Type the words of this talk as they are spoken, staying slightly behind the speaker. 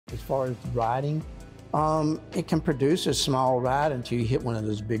As far as riding, it can produce a small ride until you hit one of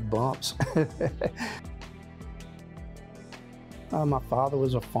those big bumps. My father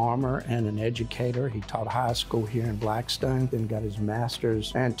was a farmer and an educator. He taught high school here in Blackstone, then got his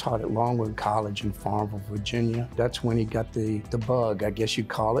master's and taught at Longwood College in Farmville, Virginia. That's when he got the bug, I guess you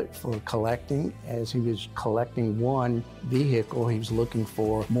call it, for collecting. As he was collecting one vehicle, he was looking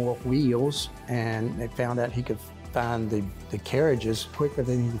for more wheels, and they found out he could find the carriages quicker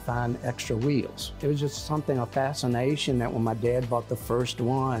than he could find extra wheels. It was just something, a fascination, that when my dad bought the first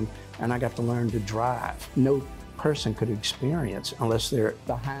one and I got to learn to drive, no person could experience unless they're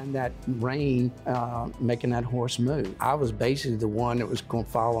behind that rein, making that horse move. I was basically the one that was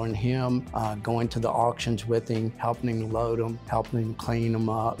following him, going to the auctions with him, helping him load them, helping him clean them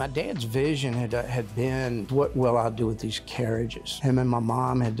up. My dad's vision had been, what will I do with these carriages? Him and my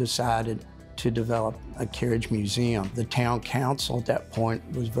mom had decided to develop a carriage museum. The town council at that point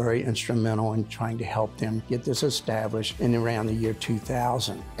was very instrumental in trying to help them get this established in around the year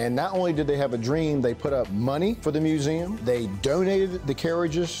 2000. And not only did they have a dream, they put up money for the museum, they donated the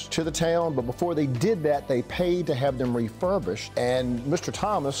carriages to the town, but before they did that, they paid to have them refurbished. And Mr.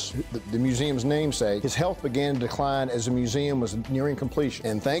 Thomas, the museum's namesake, his health began to decline as the museum was nearing completion.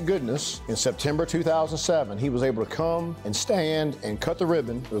 And thank goodness, in September 2007, he was able to come and stand and cut the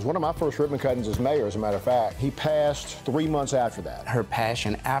ribbon. It was one of my first ribbon cuttings as mayor, as a matter of fact. He passed 3 months after that. Her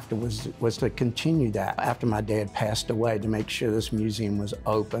passion after was to continue that after my dad passed away, to make sure this museum was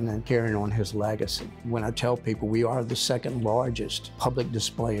open and carrying on his legacy. When I tell people we are the second largest public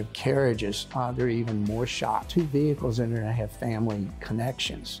display of carriages, there are even more shops. 2 vehicles in there that have family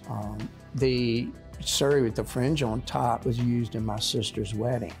connections. The Surrey with the fringe on top was used in my sister's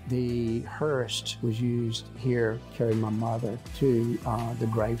wedding. The hearse was used here, carried my mother to the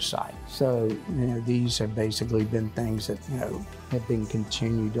gravesite. So, these have basically been things that, have been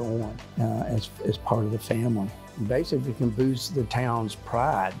continued on as part of the family. Basically can boost the town's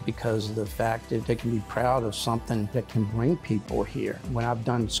pride because of the fact that they can be proud of something that can bring people here. When I've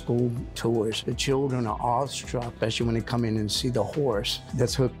done school tours, the children are awestruck, especially when they come in and see the horse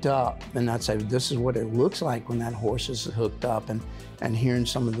that's hooked up. And I'd say, this is what it looks like when that horse is hooked up, and hearing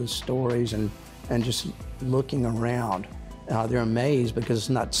some of the stories and just looking around. They're amazed because it's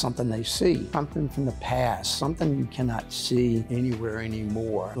not something they see. Something from the past, something you cannot see anywhere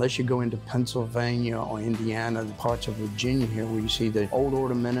anymore. Unless you go into Pennsylvania or Indiana, the parts of Virginia here where you see the Old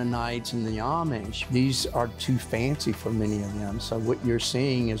Order Mennonites and the Amish. These are too fancy for many of them. So what you're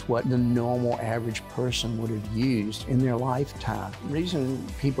seeing is what the normal average person would have used in their lifetime. The reason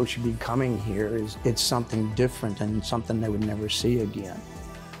people should be coming here is it's something different and something they would never see again.